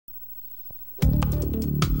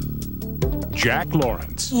Jack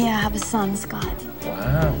Lawrence. Yeah, I have a son, Scott.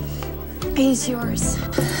 Wow. He's yours.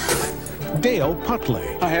 Dale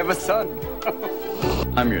Putley. I have a son.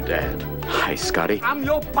 I'm your dad. Hi, Scotty. I'm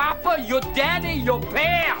your papa, your daddy, your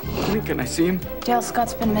bear. When can I see him? Dale,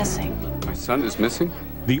 Scott's been missing. My son is missing?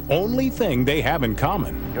 The only thing they have in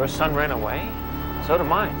common. Your son ran away? So did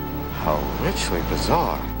mine. How richly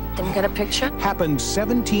bizarre. Can you get a picture? Happened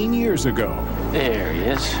 17 years ago. There he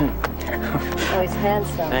is. Oh, he's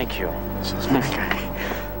handsome. Thank you. This is my guy.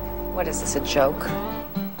 What is this, a joke?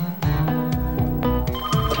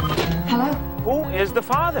 Hello? Who is the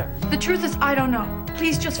father? The truth is, I don't know.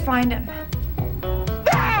 Please just find him.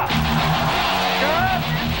 Scott!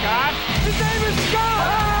 Scott! His name is Scott!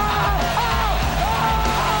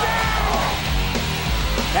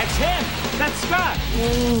 That's him. That's Scott.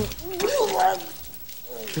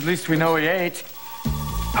 At least we know he ate.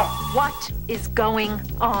 What is going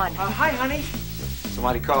on? Hi, honey.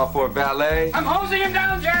 Somebody call for a valet. I'm hosing him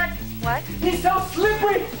down, Jack. What? He's so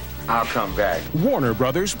slippery. I'll come back. Warner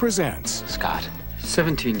Brothers presents Scott.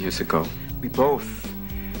 17 years ago, we both...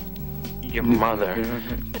 Your mother.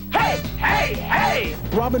 Hey, hey, hey!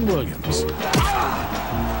 Robin Williams,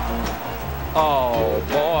 Oh,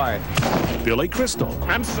 boy. Billy Crystal,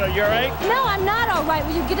 I'm sorry, you're right. No, I'm not all right.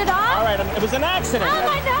 Will you get it off? All right, it was an accident. Oh,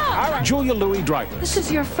 I know. All right. Julia Louis-Dreyfus, This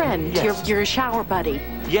is your friend, Yes. your shower buddy.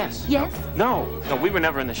 Yes. Yes? No, we were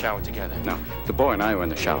never in the shower together. No, the boy and I were in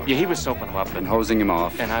the shower. Yeah, he was soaping him up, And and hosing him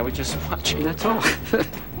off. I was just watching. That's all.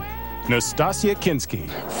 Nastasia Kinski,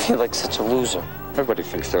 I feel like such a loser. Everybody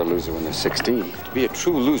thinks they're a loser when they're 16. To be a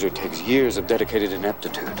true loser takes years of dedicated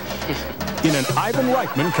ineptitude. in an Ivan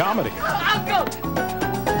Reitman comedy. I'll go.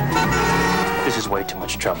 This is way too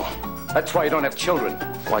much trouble. That's why you don't have children.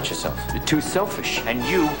 Watch yourself. You're too selfish. And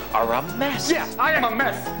you are a mess. Yeah, I am a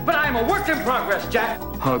mess, but I am a work in progress, Jack.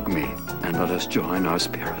 Hug me and let us join our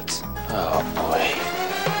spirits. Oh,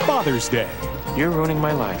 boy. Father's Day, You're ruining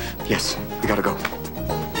my life. Yes, we gotta go.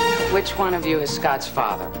 Which one of you is Scott's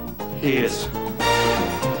father? He is.